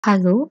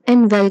Hello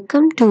and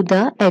welcome to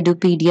the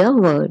Edupedia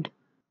world.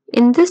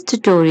 In this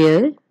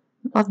tutorial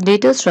of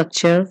data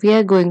structure, we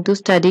are going to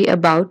study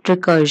about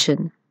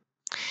recursion.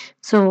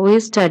 So we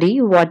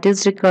study what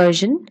is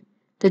recursion,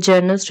 the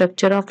general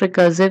structure of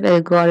recursive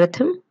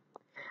algorithm,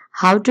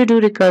 how to do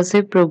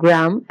recursive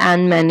program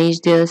and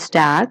manage their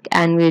stack,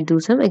 and we'll do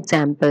some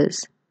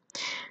examples.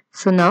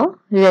 So now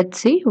let's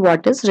see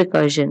what is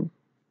recursion.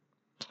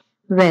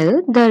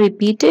 Well, the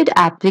repeated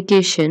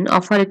application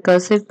of a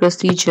recursive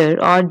procedure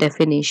or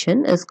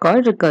definition is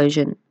called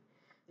recursion.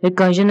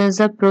 Recursion is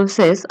the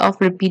process of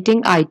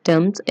repeating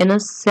items in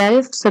a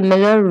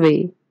self-similar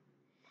way.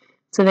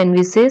 So when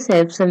we say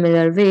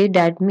self-similar way,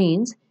 that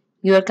means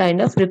you are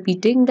kind of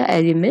repeating the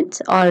elements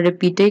or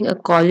repeating a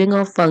calling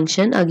of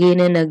function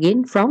again and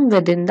again from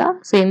within the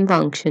same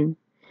function.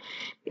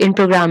 In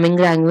programming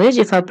language,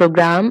 if a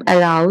program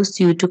allows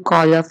you to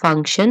call a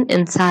function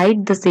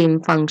inside the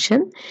same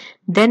function,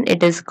 then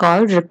it is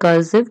called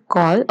recursive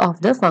call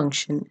of the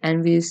function,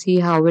 and we'll see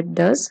how it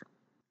does.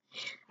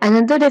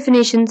 Another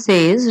definition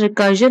says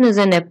recursion is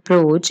an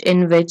approach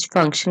in which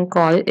function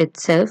call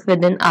itself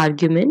with an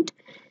argument.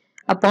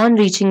 Upon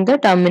reaching the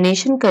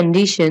termination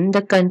condition,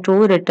 the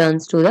control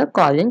returns to the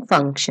calling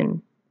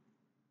function.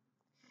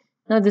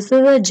 Now this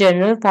is a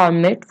general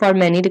format for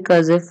many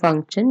recursive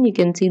functions. You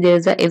can see there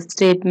is a if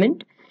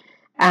statement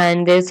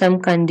and there is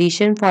some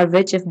condition for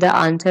which if the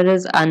answer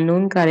is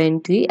unknown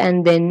currently,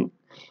 and then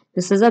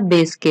this is a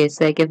base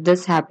case, like if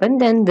this happened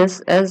then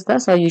this is the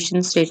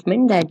solution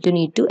statement that you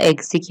need to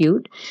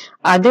execute.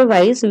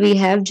 Otherwise we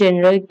have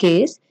general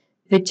case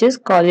which is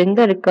calling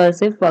the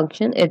recursive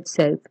function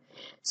itself.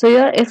 So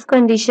your if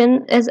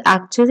condition is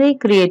actually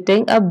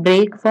creating a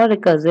break for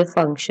recursive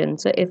function.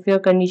 So if your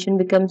condition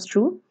becomes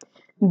true,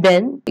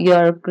 then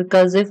your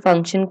recursive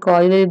function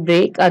call will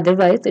break,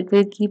 otherwise it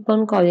will keep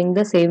on calling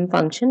the same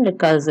function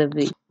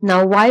recursively.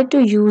 Now why to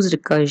use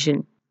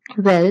recursion?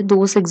 Well,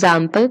 those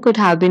examples could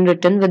have been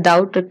written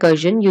without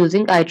recursion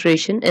using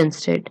iteration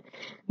instead.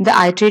 The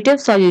iterative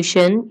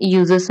solution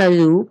uses a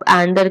loop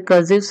and the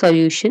recursive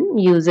solution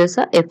uses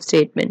a if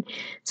statement.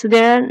 So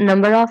there are a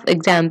number of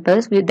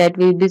examples that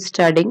we'll be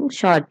studying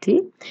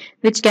shortly,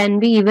 which can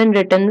be even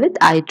written with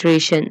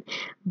iteration.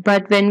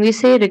 But when we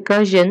say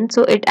recursion,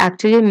 so it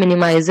actually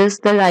minimizes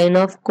the line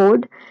of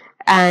code,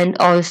 and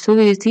also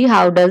we'll see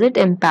how does it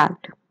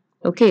impact.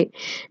 Okay.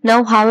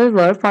 Now,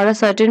 however, for a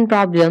certain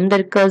problem,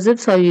 the recursive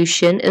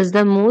solution is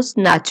the most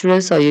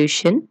natural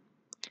solution.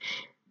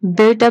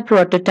 Build a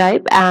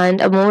prototype and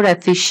a more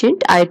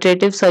efficient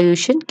iterative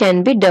solution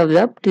can be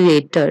developed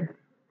later.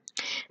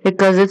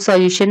 Recursive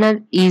solutions are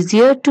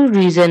easier to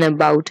reason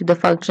about. The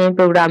functional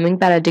programming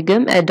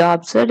paradigm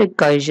adopts a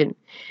recursion.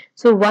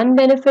 So one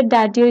benefit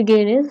that you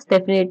gain is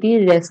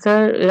definitely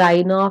lesser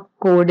line of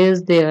code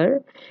is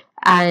there,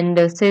 and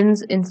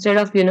since instead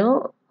of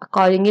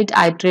calling it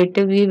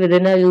iteratively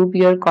within a loop,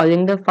 you're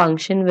calling the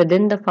function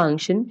within the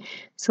function,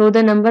 so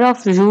the number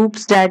of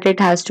loops that it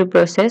has to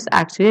process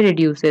actually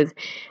reduces.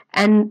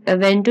 And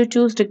when to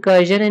choose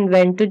recursion and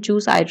when to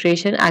choose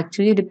iteration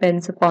actually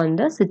depends upon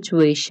the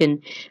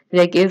situation.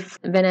 Like if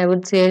when I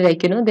would say,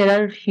 like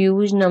there are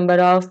huge number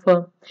of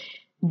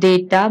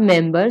data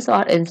members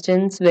or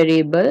instance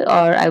variable,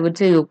 or I would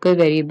say local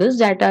variables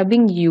that are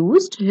being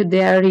used,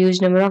 there are a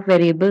huge number of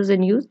variables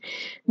in use,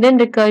 then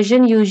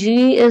recursion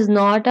usually is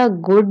not a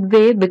good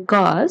way,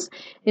 because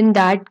in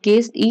that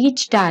case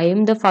each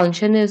time the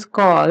function is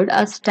called,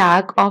 a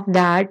stack of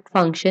that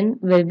function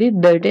will be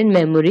built in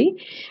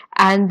memory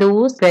and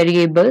those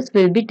variables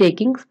will be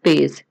taking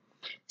space.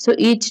 So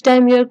each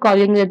time you're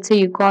calling, let's say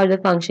you call the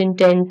function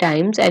 10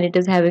 times and it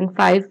is having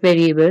 5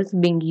 variables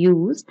being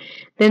used,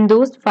 then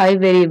those 5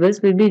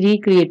 variables will be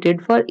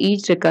recreated for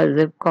each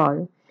recursive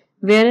call.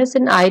 Whereas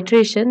in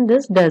iteration,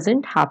 this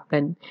doesn't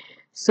happen.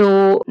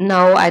 So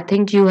now I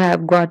think you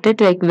have got it.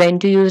 Like when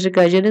to use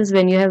recursion is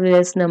when you have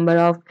less number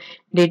of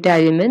data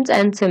elements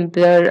and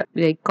simpler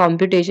like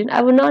computation.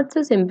 I would not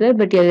say simpler,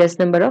 but yeah, less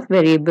number of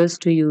variables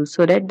to use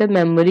so that the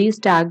memory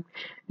stack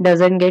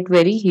doesn't get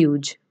very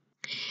huge.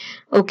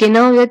 Okay,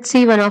 now let's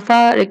see one of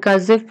our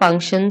recursive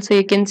functions. So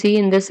you can see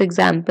in this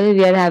example,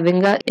 we are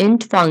having a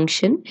int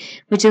function,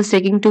 which is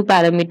taking two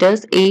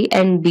parameters a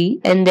and b,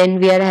 and then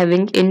we are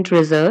having int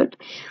result.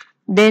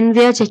 Then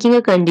we are checking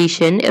a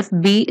condition. If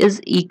b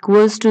is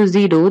equals to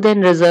 0,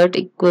 then result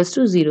equals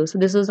to 0. So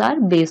this is our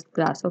base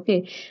class.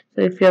 Okay,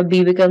 so if your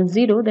b becomes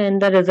 0, then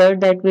the result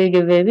that we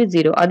give will be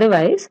 0.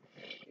 Otherwise,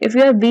 if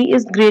your b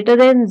is greater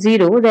than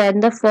 0,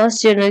 then the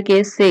first general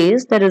case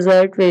says the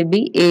result will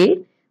be a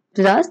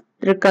plus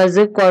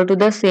recursive call to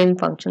the same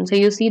function. So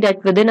you see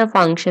that within a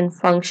function,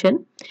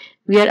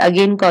 we are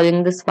again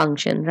calling this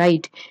function,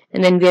 right?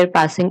 And then we are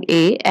passing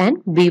a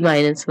and b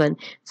minus 1.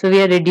 So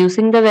we are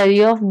reducing the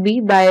value of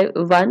b by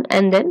 1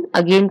 and then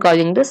again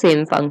calling the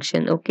same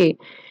function. Okay.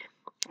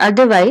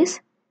 Otherwise,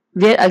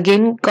 we are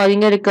again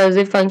calling a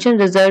recursive function,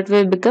 result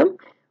will become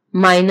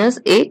minus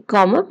a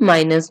comma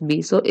minus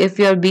b. So if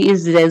your b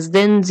is less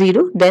than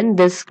 0, then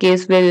this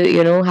case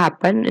will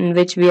happen, in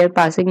which we are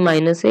passing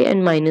minus a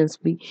and minus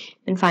b,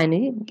 and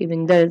finally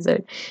giving the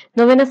result.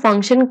 Now when a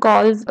function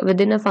calls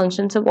within a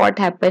function, so what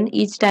happen,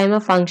 each time a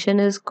function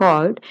is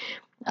called,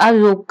 a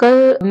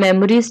local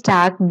memory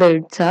stack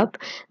builds up.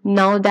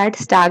 Now that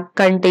stack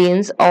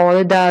contains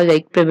all the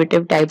like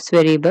primitive types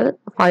variable.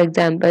 For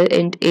example,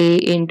 int a,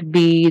 int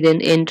b, then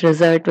int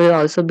result will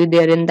also be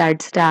there in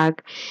that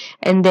stack,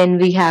 and then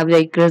we have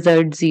like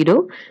result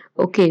 0.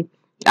 Okay,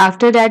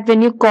 after that,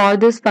 when you call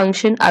this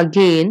function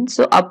again,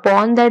 so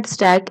upon that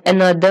stack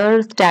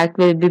another stack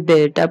will be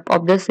built up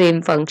of the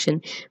same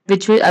function,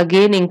 which will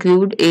again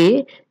include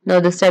a. Now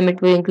this time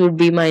it will include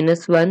b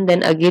minus 1,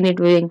 then again it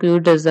will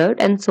include result,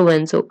 and so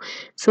and so.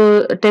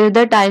 So till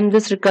the time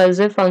this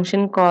recursive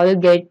function call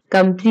get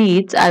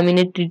completes, I mean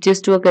it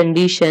reaches to a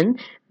condition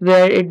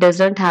where it does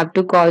not have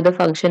to call the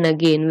function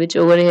again, which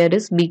over here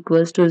is b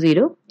equals to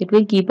 0. It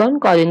will keep on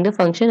calling the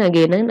function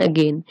again and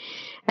again,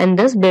 and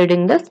thus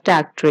building the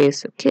stack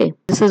trace. Okay,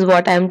 this is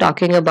what I am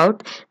talking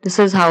about. This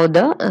is how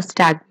the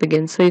stack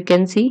begins. So you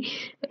can see,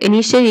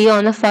 initially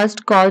on the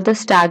first call the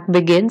stack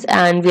begins,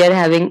 and we are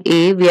having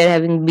a, we are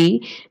having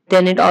b,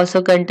 then it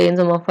also contains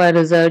some of our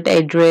result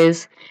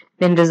address,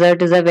 then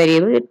result is a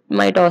variable, it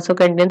might also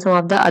contain some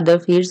of the other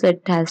fields that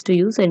it has to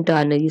use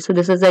internally. So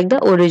this is like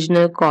the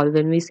original call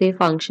when we say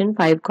function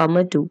 5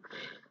 comma 2.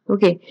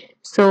 Okay,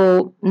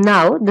 so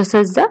now this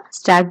is the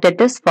stack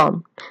that is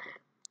formed.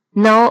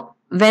 Now,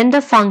 when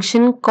the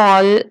function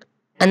call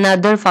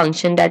another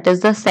function, that is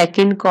the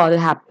second call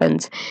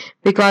happens,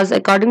 because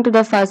according to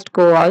the first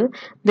call,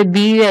 the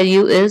b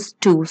value is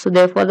 2. So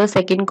therefore, the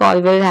second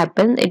call will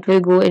happen. It will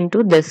go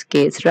into this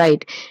case,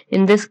 right?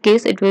 In this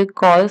case, it will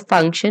call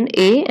function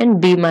a and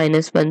b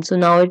minus 1. So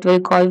now it will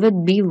call with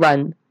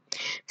b1.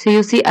 So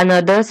you see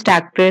another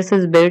stack trace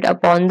is built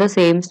upon the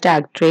same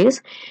stack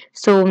trace.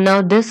 So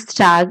now this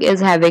stack is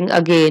having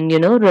again,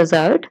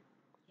 result,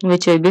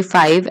 which will be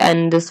 5,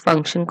 and this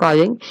function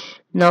calling.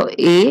 Now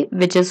a,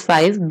 which is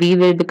 5, b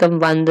will become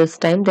 1 this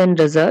time, then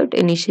result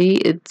initially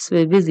it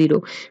will be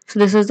 0. So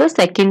this is the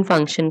second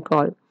function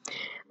call.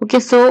 Okay,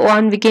 so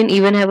on we can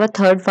even have a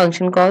third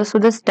function call, so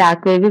the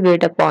stack will be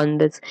built upon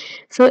this.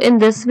 So in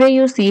this way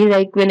you see,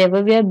 like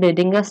whenever we are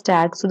building a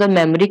stack, so the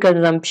memory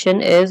consumption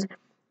is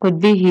could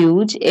be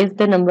huge if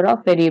the number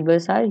of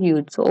variables are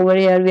huge. So over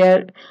here we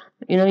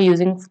are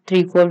using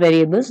 3-4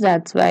 variables,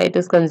 that's why it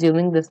is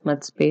consuming this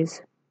much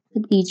space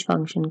with each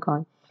function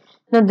call.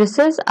 Now this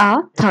is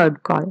our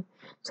third call.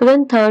 So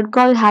when third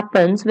call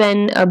happens,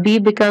 when b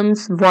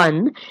becomes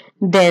 1,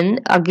 then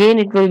again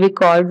it will be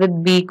called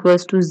with b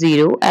equals to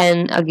 0,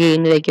 and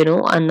again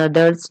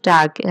another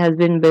stack has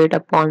been built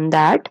upon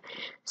that.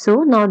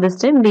 So now this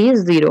time b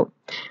is 0.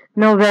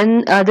 Now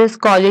when this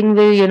calling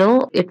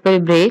will it will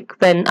break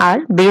when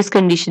our base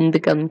condition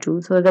become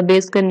true. So the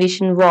base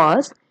condition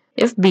was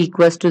if b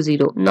equals to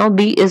 0. Now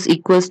b is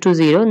equals to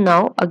 0.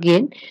 Now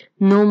again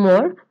no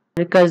more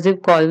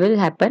recursive call will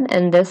happen,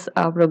 and this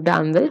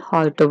program will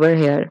halt over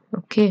here.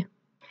 Okay,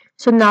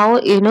 so now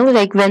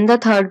like when the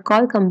third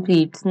call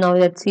completes, now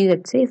let's say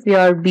if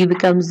your b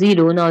becomes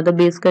 0, now the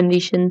base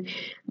condition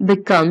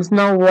becomes,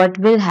 now what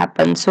will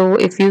happen. So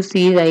if you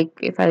see, like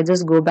if I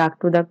just go back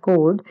to the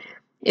code,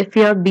 if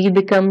your b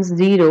becomes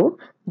 0,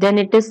 then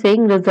it is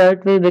saying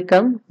result will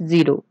become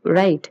 0,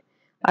 right?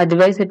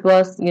 Otherwise it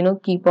was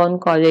keep on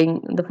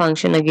calling the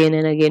function again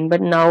and again.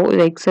 But now,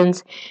 like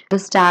since the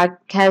stack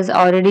has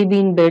already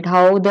been built,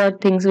 how the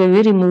things will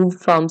be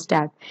removed from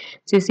stack.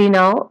 So you see,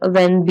 now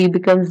when b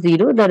becomes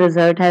 0, the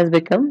result has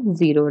become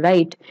 0,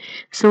 right?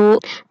 So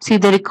see,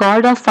 the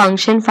record of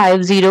function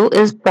 50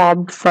 is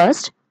popped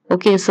first.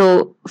 Okay,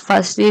 so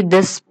firstly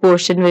this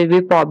portion will be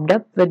popped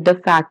up with the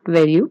fact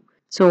value.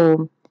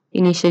 So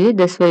initially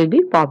this will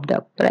be popped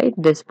up, right,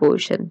 this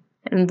portion.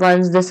 And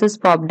once this is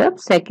popped up,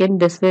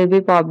 second this will be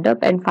popped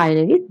up, and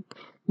finally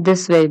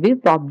this will be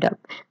popped up.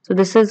 So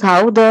this is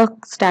how the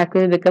stack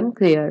will become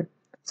clear.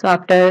 So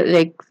after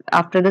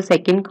the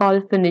second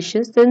call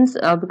finishes, since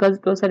because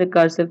it was a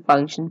recursive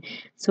function,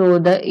 so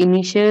the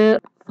initial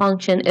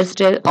function is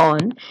still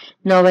on.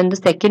 Now when the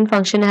second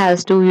function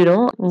has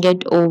to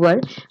get over,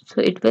 so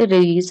it will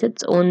release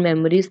its own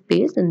memory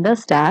space in the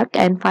stack,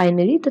 and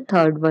finally the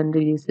third one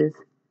releases.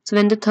 So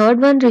when the third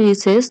one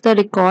releases, the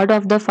record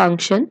of the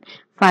function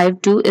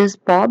 52 is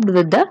popped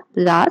with the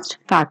last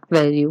fact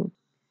value.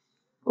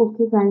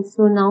 Okay guys,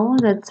 so now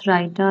let's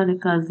write a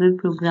recursive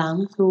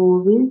program.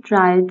 So we'll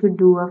try to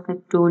do a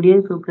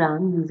factorial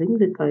program using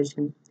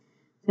recursion.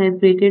 So I've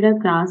created a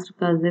class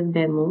recursive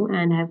demo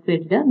and have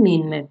created a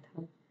main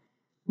method.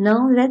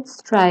 Now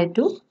let's try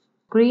to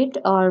create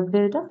or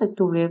build a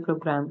factorial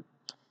program.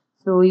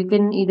 So you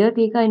can either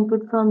take an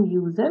input from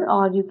user,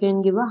 or you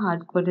can give a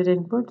hard-coded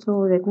input. So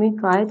let me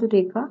try to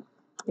take a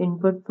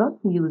input from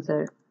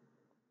user.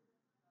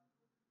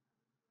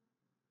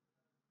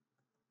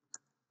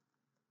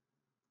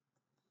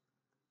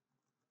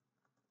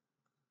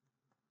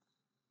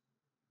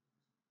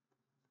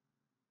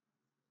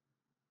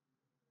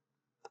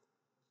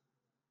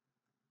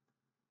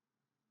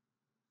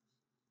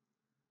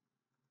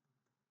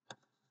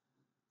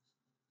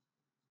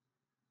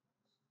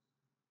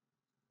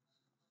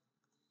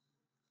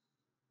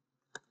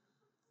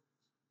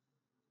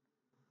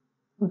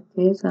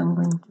 Okay, so I'm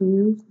going to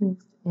use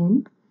next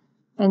in,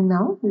 and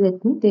now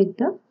let me take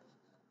the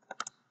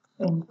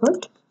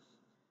input.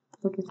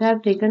 Okay, so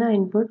I've taken an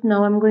input.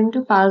 Now I'm going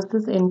to pass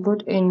this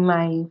input in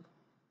my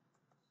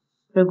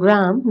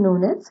program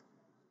known as,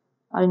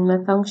 or in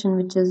my function,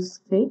 which is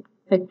say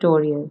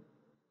factorial.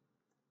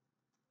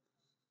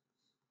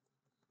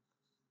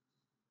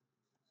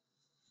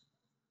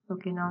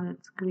 Okay, now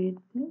let's create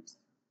this.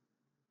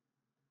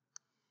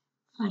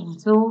 Fine.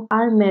 So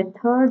our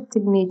method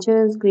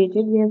signature is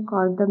created. We have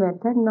called the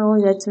method. Now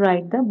let's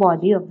write the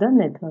body of the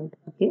method.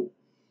 Okay.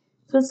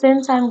 So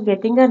since I'm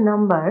getting a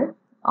number,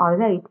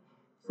 alright.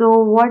 So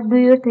what do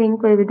you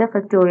think will be the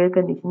factorial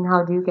condition?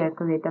 How do you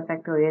calculate the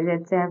factorial?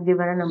 Let's say I've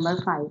given a number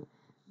 5.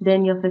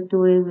 Then your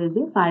factorial will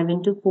be 5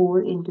 into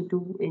 4 into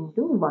 2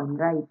 into 1,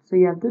 right? So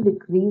you have to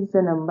decrease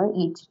the number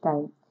each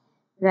time.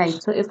 Right.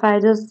 So if I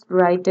just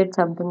write it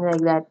something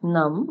like that,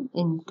 num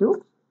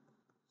into,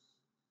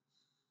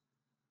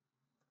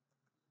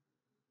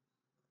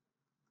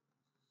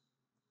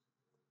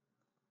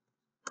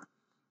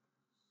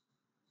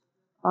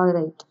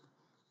 alright.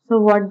 So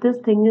what this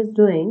thing is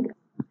doing,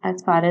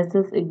 as far as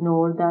this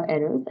ignore the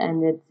errors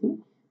and let's see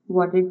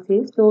what it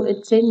says. So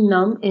it's saying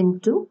num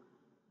into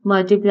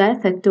multiply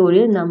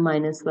factorial num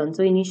minus 1.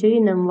 So initially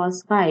num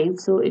was 5.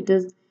 So it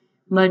is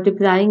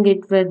multiplying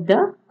it with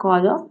the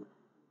call of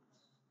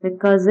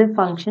recursive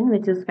function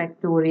which is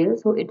factorial.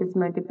 So it is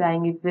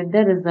multiplying it with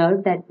the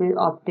result that will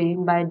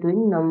obtain by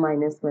doing num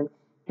minus 1.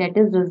 That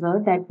is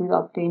result that will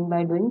obtain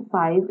by doing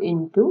 5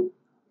 into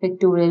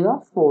factorial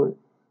of 4.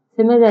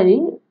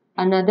 Similarly,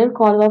 another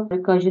call of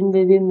recursion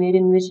will be made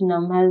in which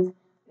num has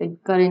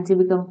currently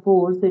become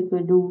 4. So it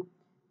will do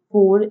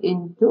 4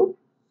 into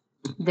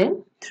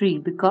then 3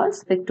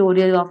 because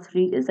factorial of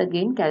 3 is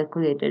again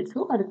calculated.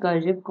 So a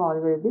recursive call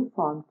will be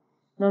formed.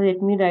 Now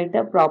let me write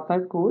the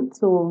proper code.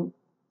 So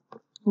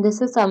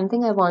this is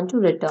something I want to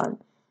return,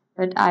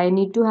 but I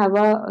need to have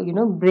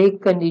a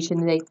break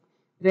condition like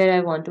where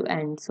I want to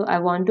end. So I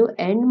want to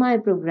end my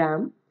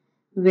program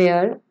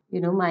where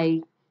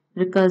my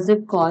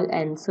recursive call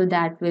ends. So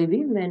that will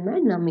be when my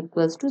num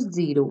equals to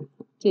 0.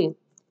 Okay.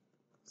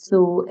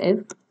 So if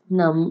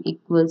num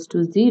equals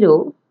to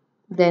 0,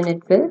 then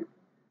it will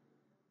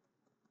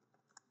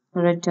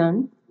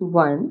return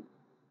 1.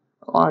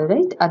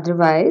 Alright,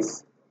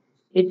 otherwise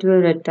it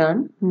will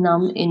return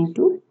num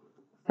into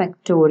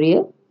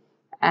factorial,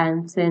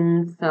 and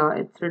since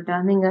it's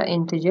returning an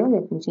integer,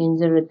 let me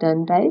change the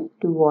return type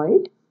to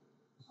void.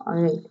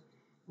 Alright,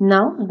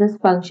 now this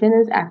function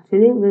is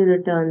actually will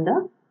return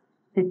the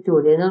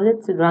factorial. Now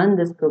let's run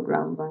this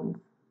program once.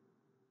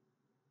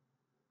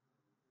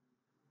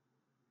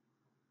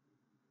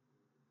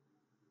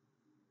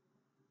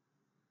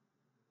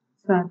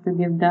 So I have to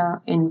give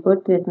the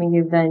input. Let me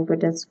give the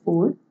input as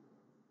 4.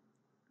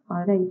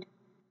 Alright.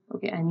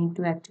 Okay, I need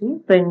to actually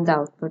print the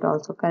output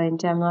also.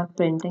 Currently I'm not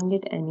printing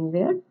it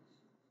anywhere.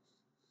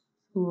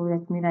 So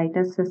let me write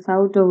a sys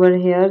out over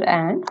here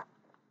and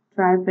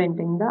try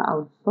printing the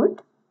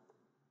output.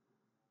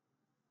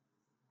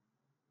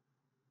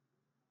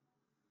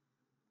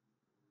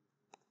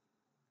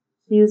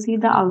 So you see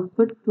the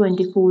output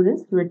 24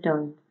 is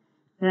returned.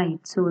 Right,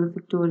 so the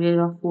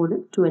factorial of 4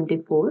 is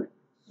 24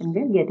 and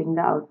we are getting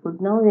the output.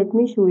 Now let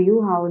me show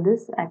you how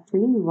this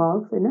actually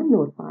works in a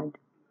notepad.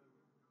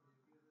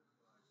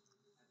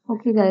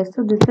 Okay guys,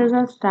 so this is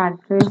a start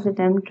trace that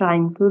I'm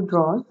trying to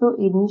draw. So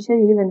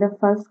initially when the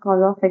first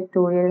call of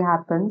factorial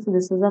happens,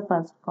 this is the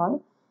first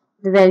call.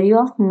 The value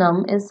of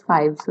num is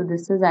 5. So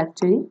this is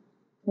actually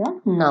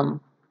num.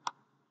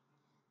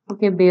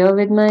 Okay, bear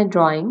with my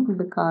drawing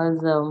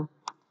because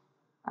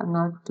I'm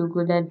not too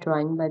good at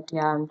drawing, but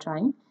yeah, I'm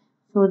trying.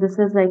 So this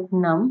is like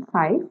num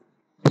 5.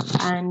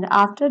 And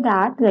after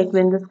that, like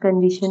when this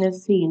condition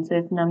is seen, so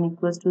if num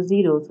equals to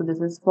 0, so this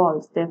is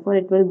false. Therefore,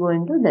 it will go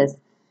into this.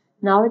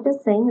 Now it is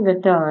saying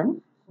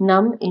return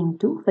num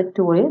into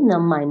factorial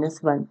num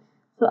minus 1.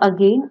 So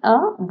again,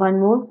 one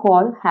more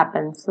call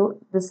happens. So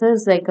this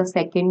is like a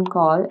second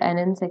call, and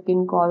in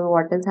second call,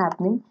 what is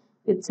happening?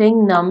 It's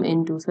saying num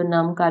into. So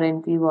num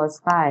currently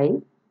was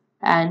 5,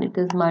 and it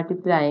is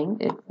multiplying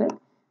it with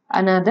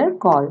another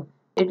call.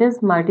 It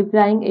is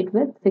multiplying it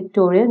with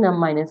factorial num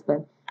minus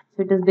 1.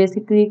 So it is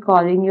basically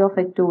calling your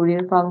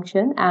factorial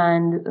function,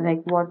 and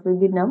like what will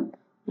be num?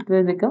 It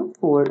will become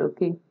 4.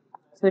 Okay.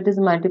 So it is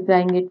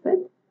multiplying it with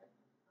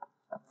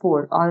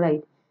 4.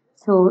 Alright.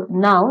 So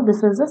now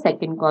this is the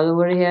second call.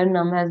 Over here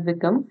num has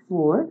become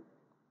 4.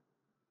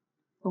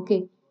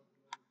 Okay.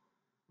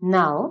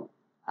 Now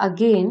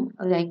again,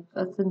 like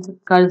since it's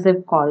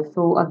cursive call,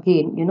 so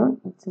again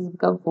this has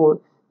become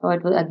 4. So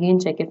it will again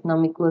check if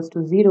num equals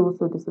to 0.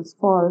 So this is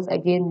false.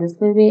 Again this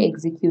will be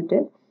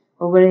executed.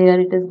 Over here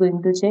it is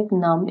going to check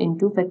num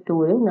into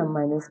factorial num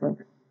minus 1.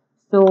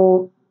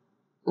 So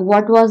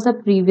what was the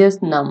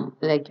previous num?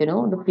 Like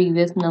the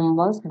previous num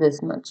was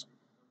this much.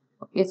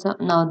 Okay, so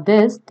now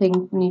this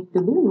thing need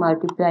to be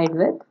multiplied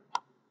with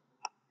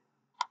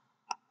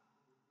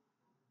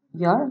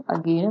your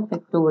again a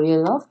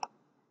factorial of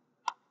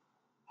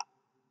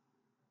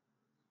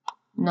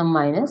num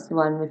minus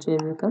 1, which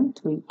will become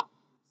 3.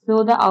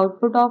 So the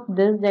output of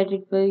this that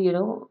it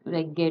will,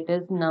 like get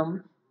as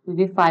num will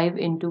be 5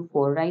 into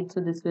 4, right? So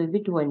this will be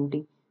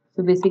 20.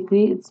 So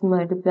basically it's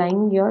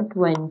multiplying your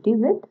 20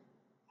 with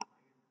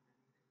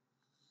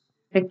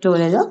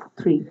factorial of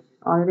 3.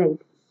 Alright.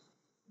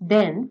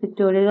 Then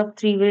factorial of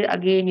 3 will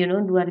again,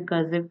 do a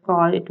recursive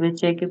call. It will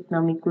check if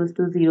num equals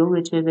to 0,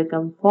 which will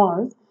become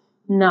false.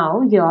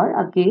 Now your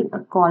again a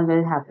call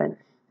will happen.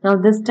 Now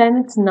this time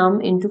it's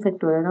num into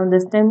factorial. Now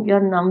this time your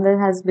num will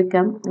has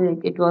become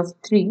like it was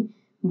 3,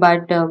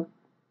 but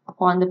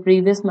upon the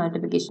previous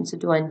multiplication, so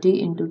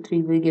 20 into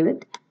 3 will give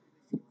it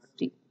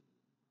 60.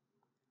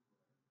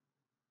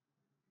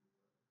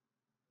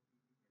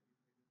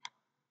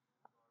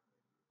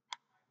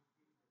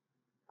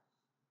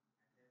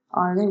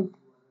 Alright.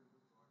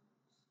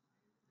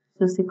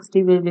 So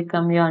 60 will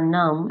become your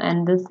num,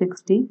 and the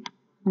 60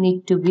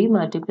 need to be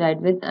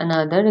multiplied with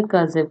another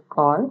recursive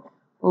call.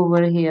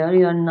 Over here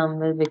your num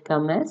will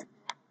become as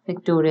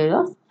factorial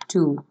of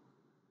 2.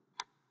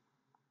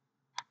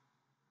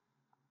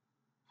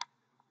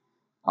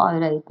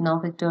 Alright,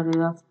 now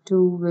factorial of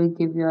 2 will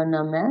give your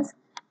num as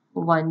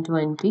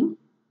 120.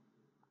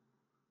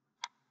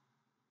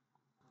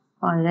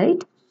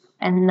 Alright,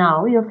 and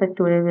now your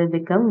factorial will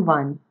become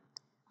 1.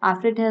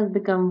 After it has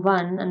become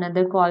 1,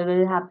 another call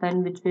will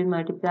happen which will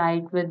multiply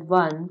it with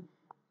 1.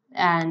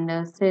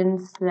 And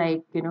since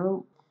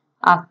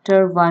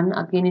after 1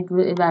 again it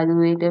will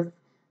evaluate if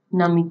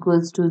num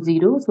equals to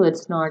 0, so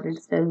it's not,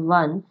 it's still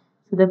 1.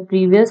 So the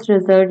previous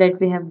result that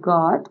we have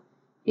got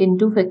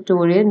into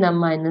factorial num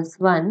minus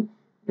 1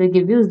 will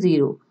give you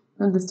 0.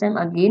 Now this time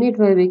again it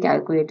will be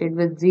calculated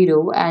with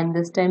 0, and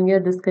this time your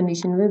this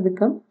condition will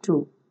become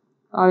true.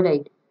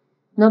 Alright,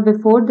 now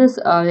before this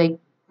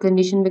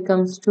condition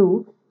becomes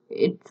true,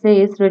 it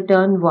says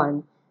return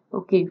 1.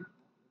 Okay,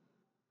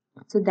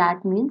 so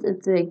that means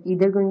it's like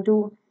either going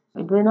to,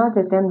 it will not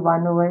return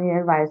 1 over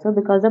here. Why so?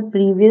 Because the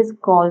previous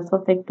calls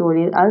for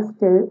factorial are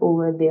still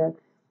over there.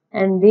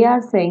 And they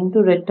are saying to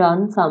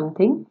return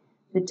something,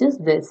 which is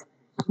this.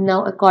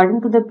 Now,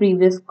 according to the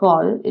previous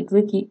call, it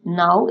will keep,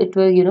 now it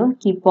will,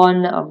 keep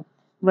on,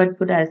 what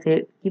would I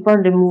say? Keep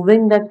on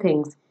removing the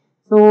things.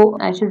 So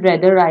I should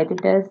rather write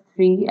it as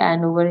 3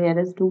 and over here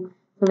as 2.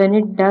 So when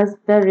it does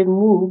the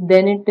remove,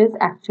 then it is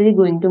actually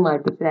going to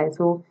multiply.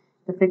 So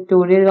the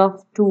factorial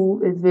of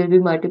 2 is will be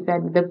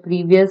multiplied with the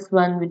previous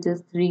one, which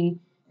is 3,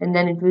 and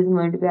then it will be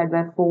multiplied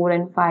by 4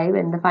 and 5,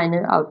 and the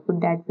final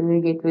output that we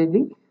will get will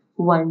be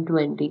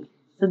 120.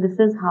 So this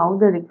is how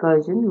the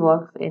recursion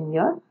works in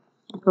your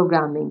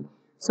programming.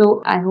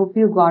 So I hope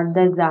you got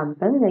the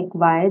example, like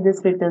why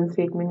this return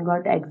statement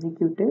got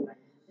executed.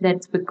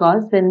 That's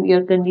because when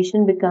your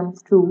condition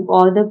becomes true,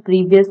 all the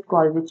previous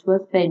call which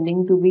was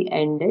pending to be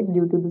ended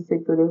due to the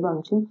factorial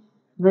function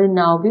will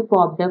now be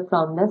popped up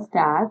from the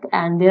stack,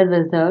 and their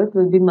result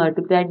will be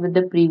multiplied with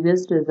the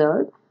previous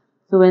result,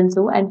 so and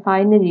so, and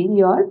finally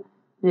your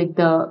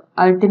the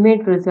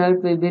ultimate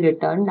result will be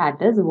returned,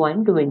 that is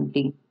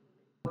 120.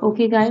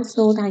 Okay guys,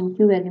 so thank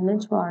you very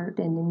much for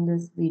attending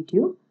this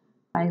video.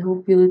 I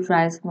hope you will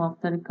try some of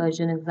the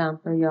recursion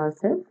example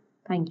yourself.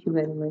 Thank you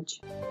very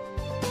much.